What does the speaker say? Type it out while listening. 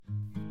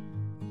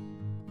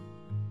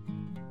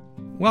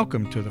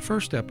Welcome to the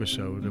first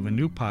episode of a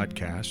new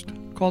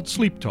podcast called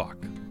Sleep Talk.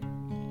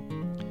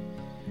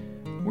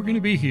 We're going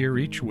to be here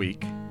each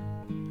week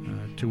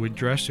to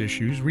address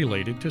issues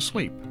related to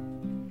sleep.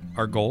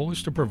 Our goal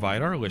is to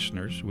provide our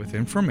listeners with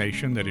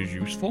information that is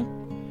useful,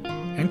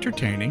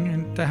 entertaining,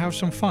 and to have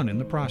some fun in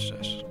the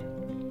process.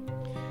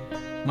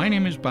 My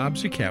name is Bob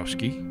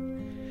Zukowski.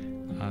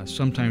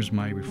 Sometimes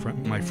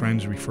my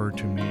friends refer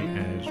to me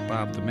as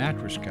Bob the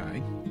Mattress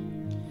Guy.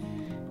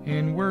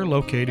 And we're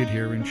located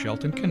here in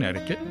Shelton,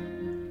 Connecticut.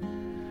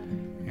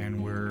 And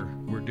we're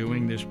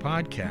doing this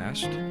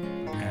podcast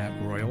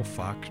at Royal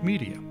Fox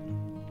Media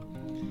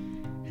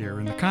here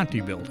in the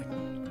Conti building.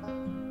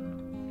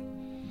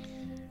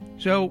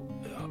 So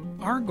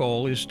our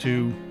goal is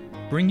to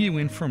bring you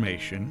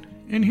information,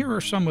 and here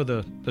are some of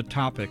the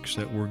topics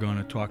that we're going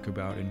to talk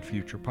about in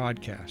future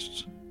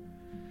podcasts.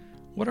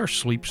 What are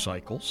sleep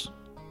cycles?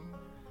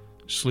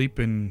 Sleep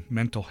and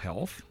mental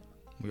health.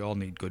 We all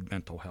need good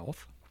mental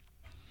health.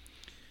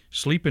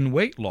 Sleep and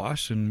weight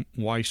loss and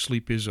why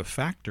sleep is a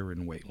factor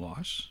in weight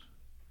loss.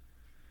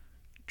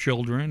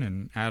 Children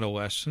and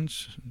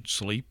adolescents,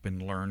 sleep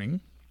and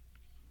learning.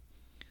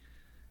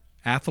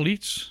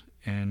 Athletes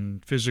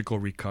and physical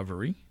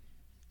recovery.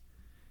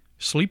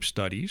 Sleep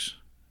studies,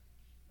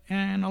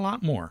 and a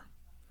lot more.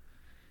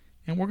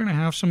 And we're going to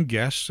have some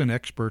guests and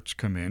experts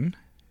come in.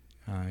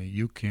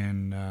 You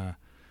can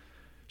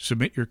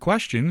submit your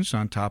questions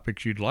on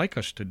topics you'd like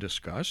us to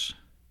discuss,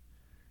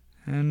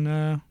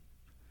 and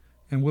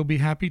we'll be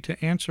happy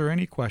to answer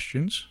any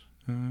questions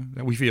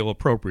that we feel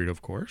appropriate,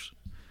 of course,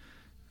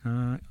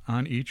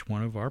 on each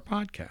one of our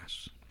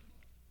podcasts.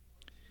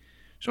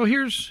 So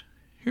here's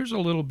a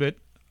little bit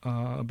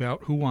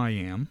about who I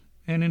am,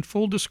 and in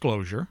full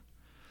disclosure,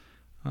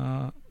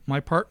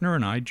 my partner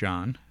and I,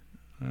 John,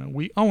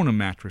 we own a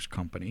mattress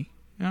company,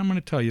 and I'm going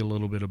to tell you a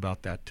little bit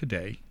about that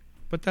today.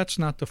 But that's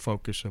not the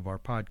focus of our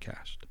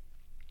podcast.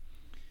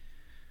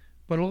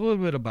 But a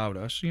little bit about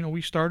us.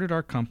 We started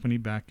our company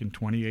back in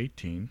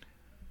 2018,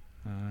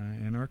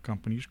 and our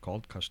company is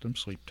called Custom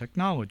Sleep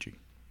Technology.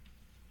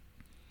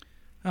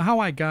 Now, how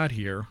I got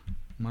here,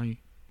 my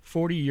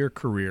 40-year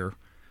career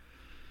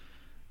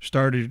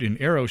started in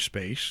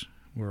aerospace,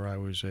 where I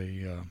was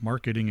a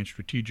marketing and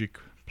strategic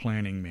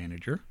planning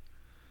manager.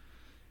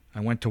 I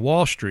went to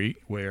Wall Street,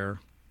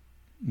 where,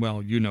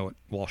 well, you know what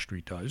Wall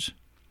Street does,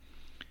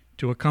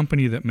 to a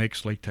company that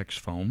makes latex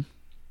foam,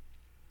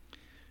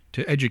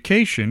 to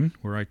education,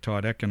 where I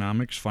taught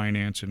economics,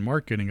 finance, and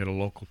marketing at a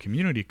local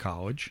community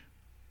college,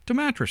 to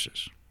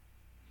mattresses.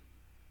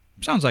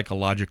 Sounds like a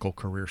logical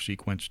career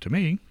sequence to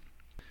me.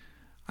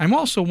 I'm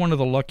also one of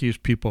the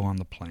luckiest people on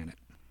the planet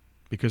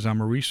because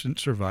I'm a recent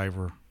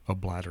survivor of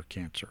bladder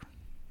cancer.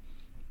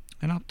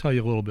 And I'll tell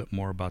you a little bit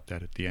more about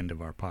that at the end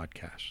of our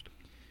podcast.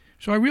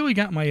 So I really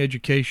got my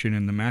education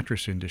in the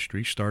mattress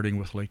industry, starting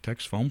with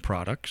latex foam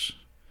products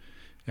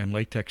and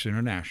Latex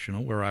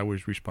International, where I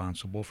was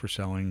responsible for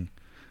selling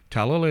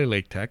Talalay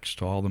latex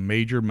to all the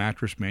major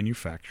mattress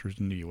manufacturers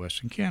in the U.S.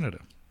 and Canada.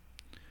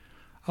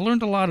 I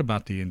learned a lot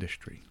about the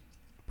industry,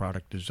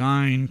 product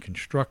design,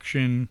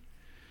 construction,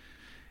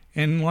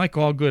 and like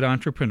all good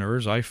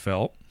entrepreneurs, I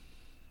felt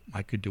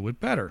I could do it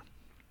better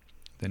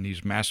than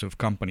these massive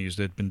companies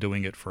that had been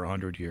doing it for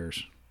 100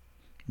 years,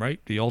 right?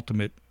 The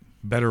ultimate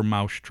better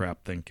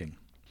mousetrap thinking.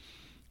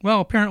 Well,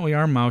 apparently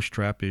our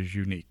mousetrap is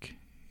unique.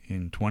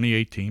 In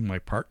 2018, my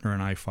partner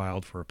and I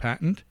filed for a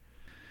patent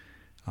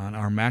on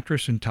our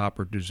mattress and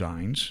topper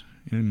designs.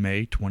 In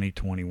May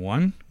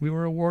 2021, we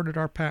were awarded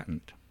our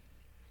patent.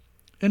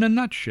 In a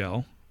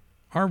nutshell,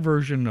 our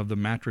version of the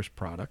mattress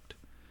product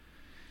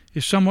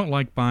is somewhat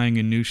like buying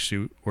a new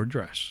suit or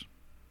dress.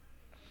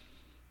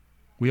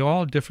 We all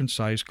have different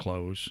size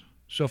clothes,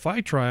 so if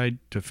I tried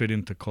to fit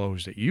into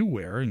clothes that you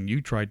wear and you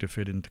tried to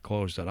fit into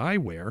clothes that I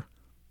wear,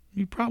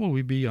 you'd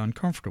probably be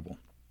uncomfortable.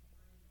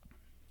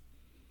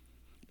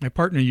 My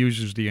partner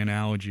uses the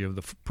analogy of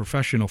the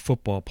professional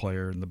football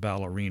player and the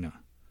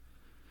ballerina.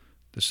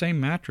 The same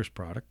mattress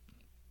product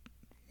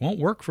won't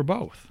work for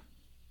both.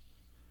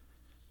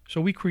 So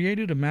we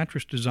created a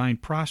mattress design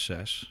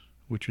process,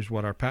 which is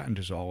what our patent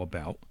is all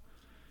about,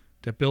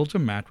 that builds a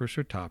mattress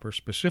or topper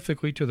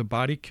specifically to the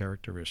body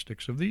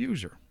characteristics of the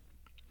user.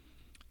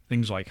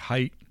 Things like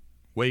height,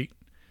 weight,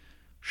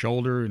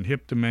 shoulder and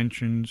hip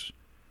dimensions,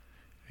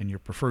 and your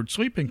preferred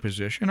sleeping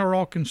position are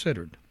all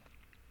considered.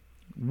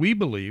 We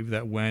believe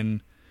that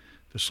when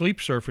the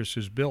sleep surface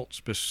is built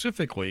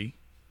specifically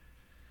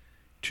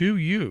to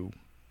you,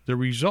 the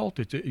result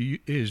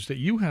is that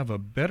you have a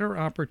better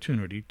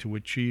opportunity to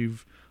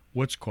achieve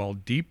what's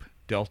called deep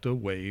delta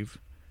wave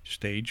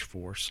stage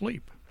 4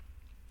 sleep.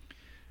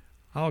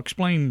 I'll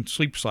explain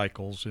sleep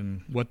cycles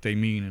and what they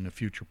mean in a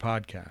future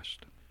podcast.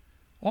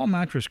 All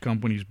mattress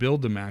companies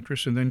build the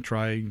mattress and then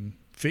try and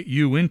fit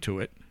you into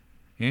it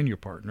and your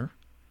partner.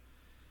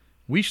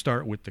 We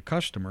start with the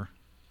customer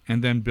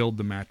and then build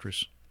the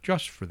mattress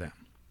just for them.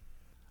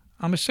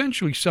 I'm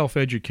essentially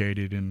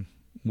self-educated in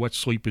what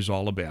sleep is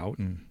all about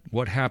and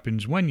what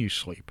happens when you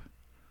sleep.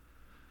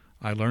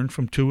 I learned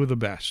from two of the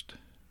best,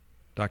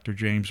 Dr.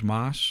 James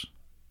Moss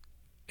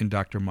and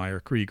Dr. Meyer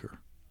Krieger.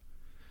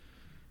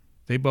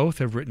 They both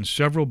have written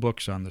several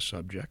books on the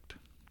subject.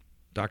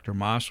 Dr.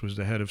 Moss was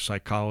the head of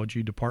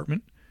psychology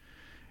department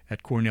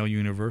at Cornell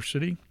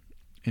University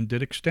and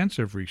did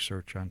extensive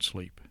research on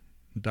sleep.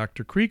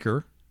 Dr.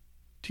 Krieger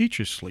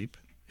teaches sleep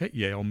at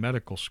Yale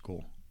Medical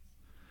School.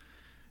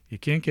 You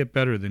can't get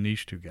better than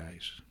these two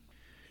guys.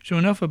 So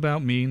enough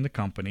about me and the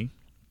company.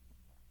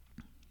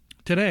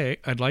 Today,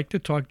 I'd like to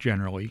talk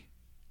generally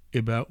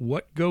about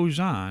what goes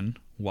on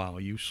while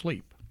you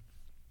sleep.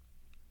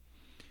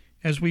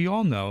 As we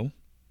all know,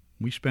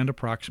 we spend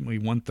approximately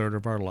 1/3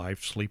 of our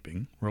life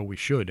sleeping, or we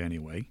should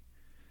anyway.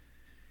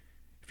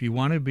 If you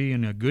want to be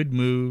in a good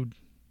mood,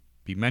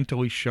 be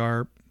mentally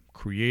sharp,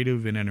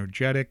 creative, and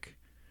energetic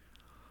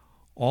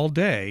all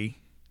day,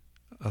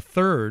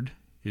 1/3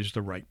 is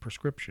the right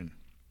prescription.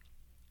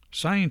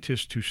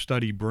 Scientists who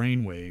study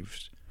brain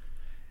waves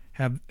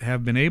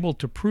have been able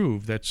to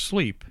prove that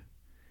sleep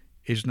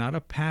is not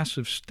a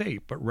passive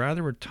state, but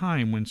rather a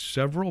time when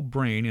several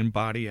brain and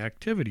body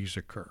activities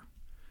occur.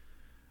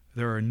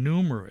 There are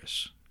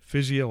numerous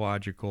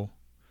physiological,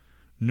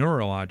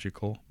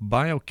 neurological,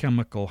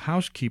 biochemical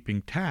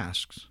housekeeping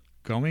tasks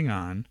going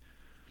on,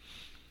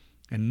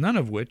 and none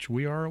of which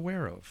we are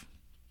aware of.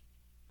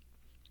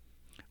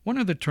 One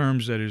of the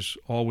terms that is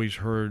always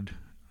heard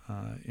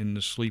in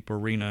the sleep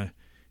arena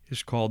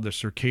is called the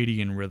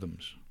circadian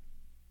rhythms.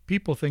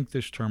 People think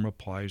this term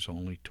applies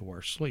only to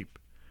our sleep.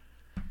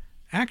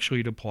 Actually,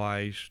 it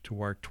applies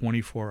to our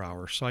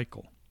 24-hour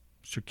cycle.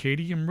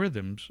 Circadian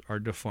rhythms are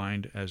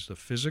defined as the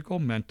physical,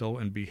 mental,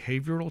 and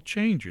behavioral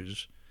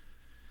changes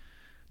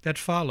that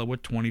follow a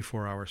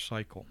 24-hour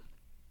cycle.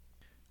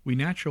 We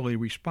naturally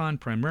respond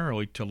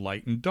primarily to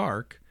light and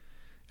dark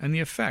and the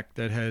effect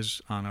that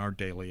has on our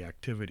daily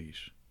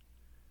activities.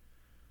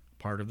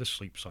 Part of the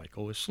sleep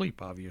cycle is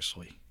sleep,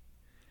 obviously,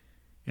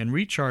 and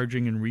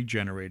recharging and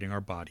regenerating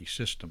our body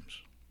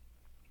systems.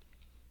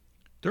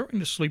 During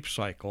the sleep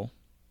cycle,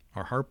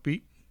 our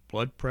heartbeat,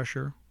 blood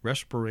pressure,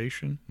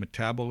 respiration,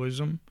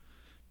 metabolism,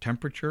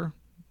 temperature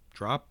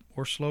drop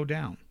or slow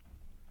down.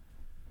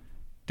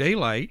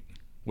 Daylight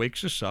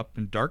wakes us up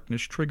and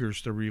darkness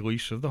triggers the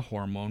release of the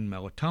hormone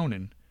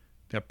melatonin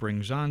that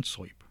brings on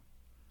sleep.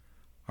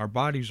 Our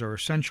bodies are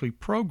essentially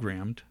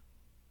programmed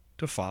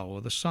to follow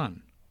the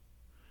sun.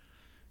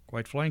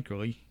 Quite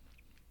frankly,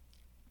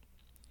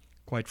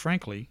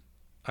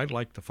 I'd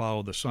like to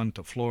follow the sun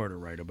to Florida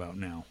right about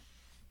now.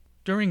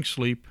 During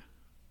sleep,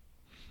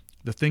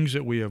 the things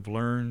that we have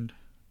learned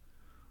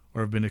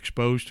or have been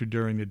exposed to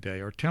during the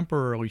day are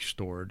temporarily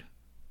stored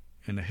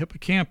in the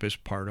hippocampus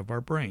part of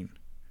our brain.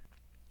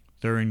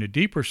 During the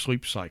deeper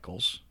sleep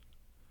cycles,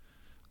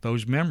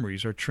 those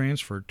memories are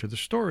transferred to the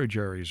storage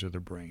areas of the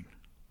brain.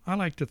 I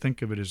like to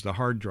think of it as the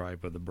hard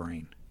drive of the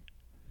brain.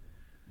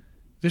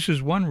 This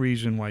is one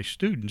reason why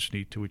students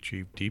need to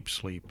achieve deep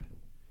sleep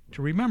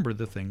to remember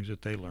the things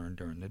that they learned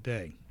during the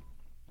day.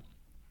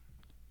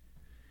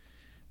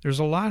 There's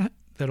a lot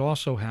that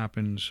also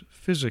happens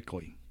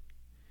physically.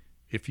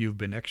 If you've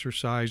been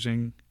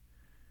exercising,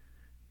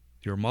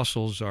 your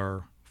muscles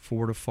are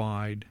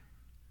fortified,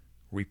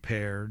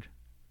 repaired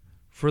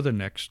for the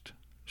next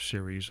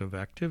series of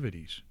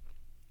activities.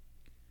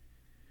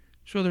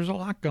 So there's a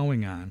lot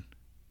going on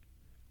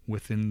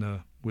within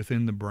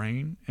the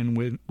brain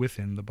and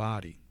within the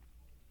body.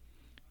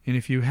 And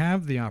if you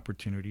have the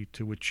opportunity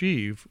to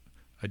achieve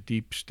a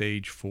deep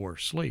stage 4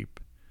 sleep,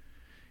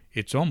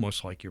 it's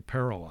almost like you're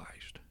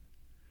paralyzed.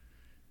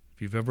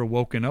 If you've ever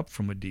woken up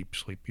from a deep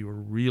sleep, you are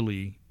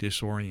really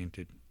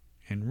disoriented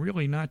and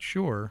really not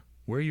sure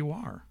where you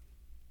are.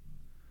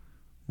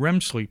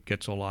 REM sleep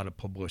gets a lot of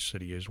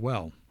publicity as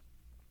well.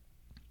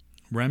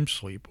 REM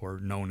sleep, or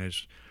known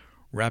as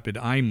rapid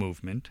eye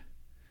movement,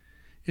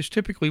 is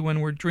typically when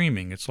we're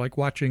dreaming. It's like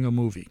watching a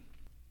movie.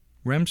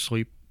 REM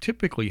sleep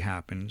typically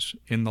happens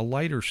in the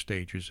lighter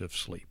stages of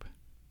sleep.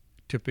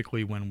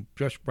 Typically when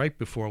just right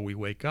before we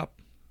wake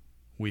up,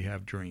 we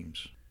have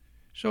dreams.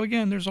 So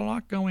again, there's a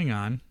lot going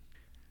on.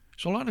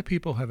 So a lot of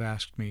people have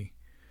asked me,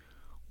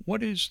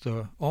 what is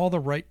all the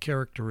right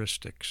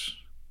characteristics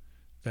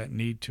that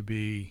need to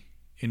be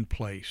in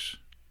place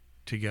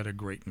to get a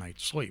great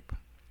night's sleep?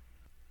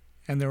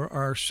 And there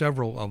are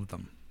several of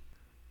them.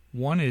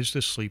 One is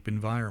the sleep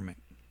environment.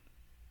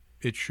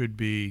 It should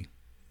be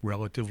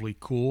relatively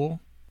cool,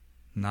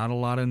 not a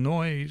lot of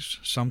noise.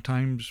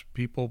 Sometimes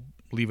people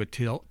leave a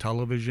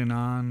television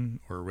on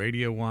or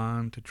radio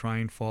on to try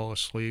and fall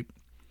asleep.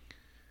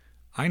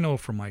 I know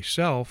for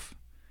myself,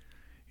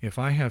 if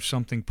I have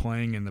something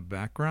playing in the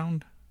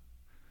background,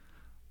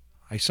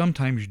 I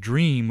sometimes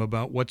dream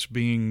about what's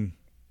being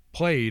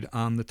played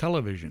on the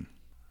television.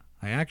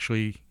 I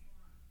actually,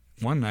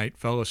 one night,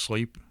 fell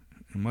asleep.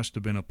 It must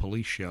have been a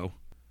police show,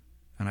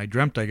 and I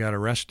dreamt I got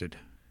arrested,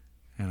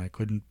 and I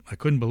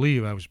couldn't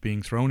believe I was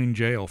being thrown in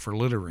jail for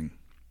littering.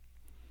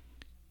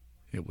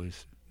 It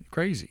was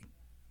crazy,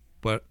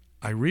 but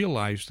I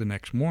realized the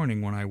next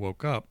morning when I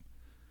woke up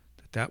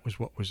that was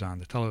what was on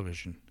the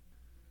television.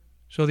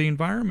 So the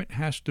environment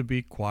has to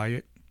be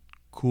quiet,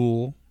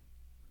 cool,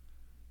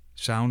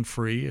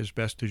 sound-free as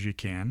best as you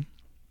can.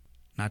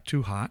 not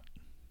too hot.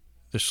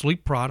 The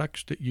sleep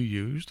products that you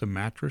use, the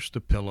mattress,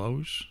 the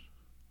pillows,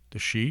 the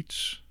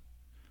sheets,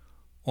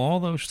 all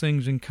those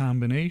things in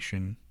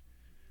combination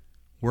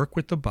work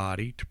with the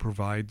body to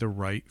provide the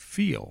right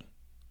feel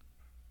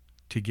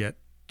to get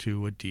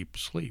to a deep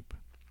sleep.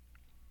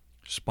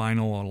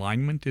 Spinal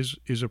alignment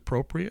is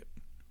appropriate.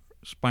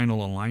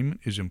 Spinal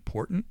alignment is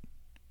important.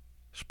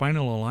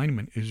 Spinal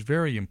alignment is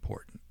very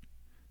important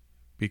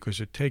because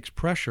it takes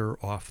pressure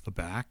off the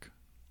back,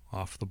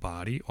 off the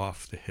body,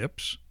 off the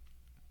hips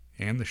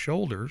and the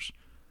shoulders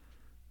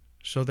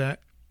so that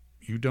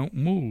you don't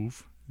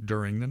move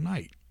during the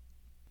night.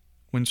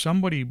 When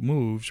somebody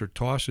moves or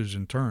tosses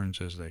and turns,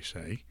 as they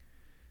say,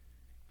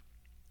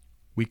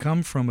 we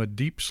come from a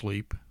deep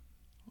sleep.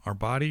 Our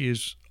body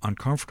is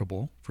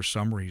uncomfortable for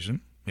some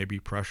reason, maybe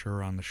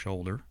pressure on the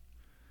shoulder,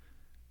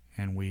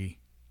 and we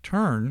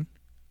turn,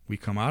 we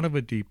come out of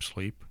a deep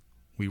sleep,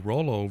 we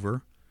roll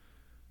over,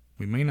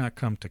 we may not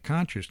come to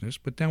consciousness,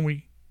 but then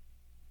we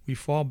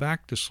fall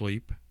back to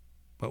sleep,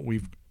 but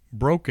we've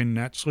broken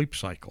that sleep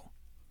cycle.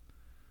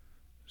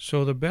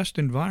 So the best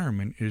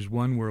environment is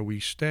one where we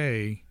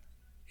stay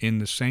in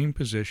the same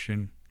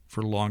position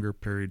for longer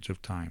periods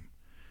of time.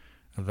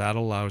 That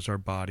allows our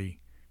body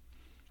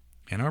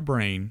and our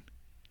brain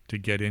to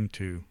get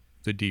into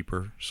the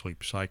deeper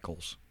sleep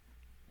cycles.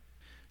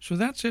 So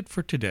that's it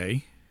for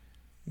today.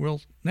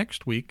 Well,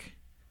 next week,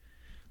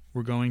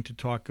 we're going to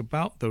talk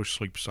about those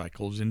sleep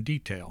cycles in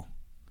detail.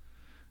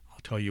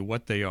 I'll tell you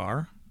what they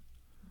are,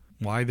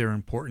 why they're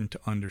important to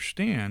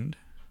understand,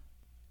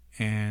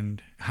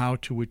 and how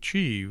to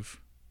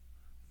achieve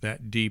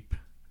that deep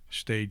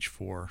stage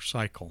 4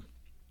 cycle.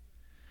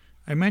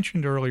 I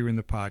mentioned earlier in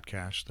the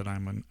podcast that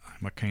I'm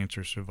a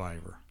cancer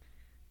survivor.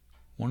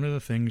 One of the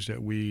things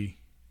that we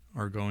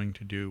are going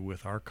to do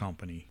with our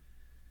company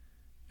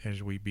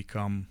as we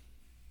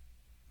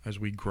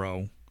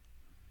grow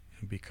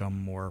and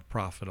become more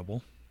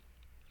profitable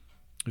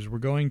is we're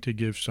going to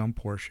give some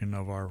portion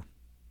of our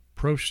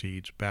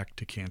proceeds back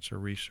to cancer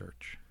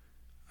research.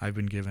 I've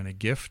been given a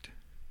gift,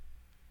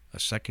 a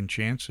second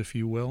chance, if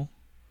you will,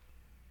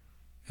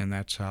 and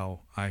that's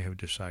how I have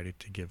decided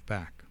to give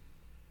back.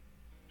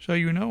 So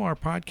our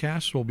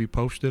podcasts will be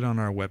posted on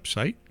our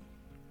website.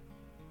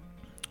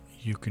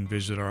 You can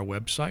visit our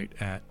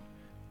website at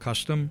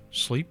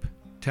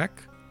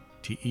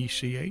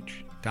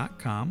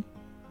customsleeptech.com.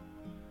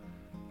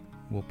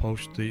 We'll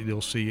post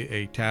you'll see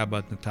a tab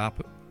at the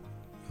top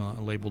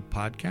labeled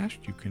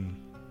podcast. You can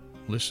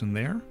listen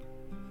there.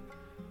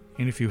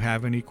 And if you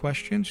have any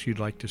questions you'd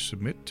like to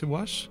submit to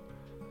us,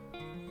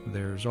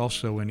 there's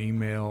also an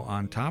email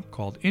on top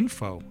called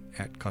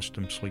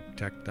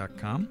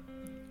info@customsleeptech.com.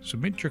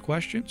 Submit your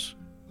questions.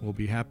 We'll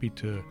be happy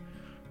to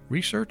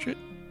research it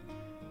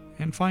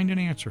and find an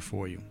answer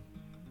for you.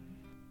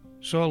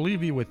 So I'll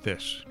leave you with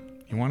this.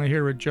 You want to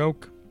hear a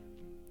joke?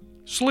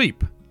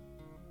 Sleep.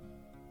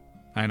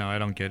 I know, I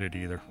don't get it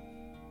either.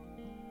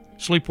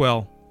 Sleep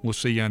well. We'll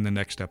see you on the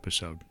next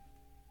episode.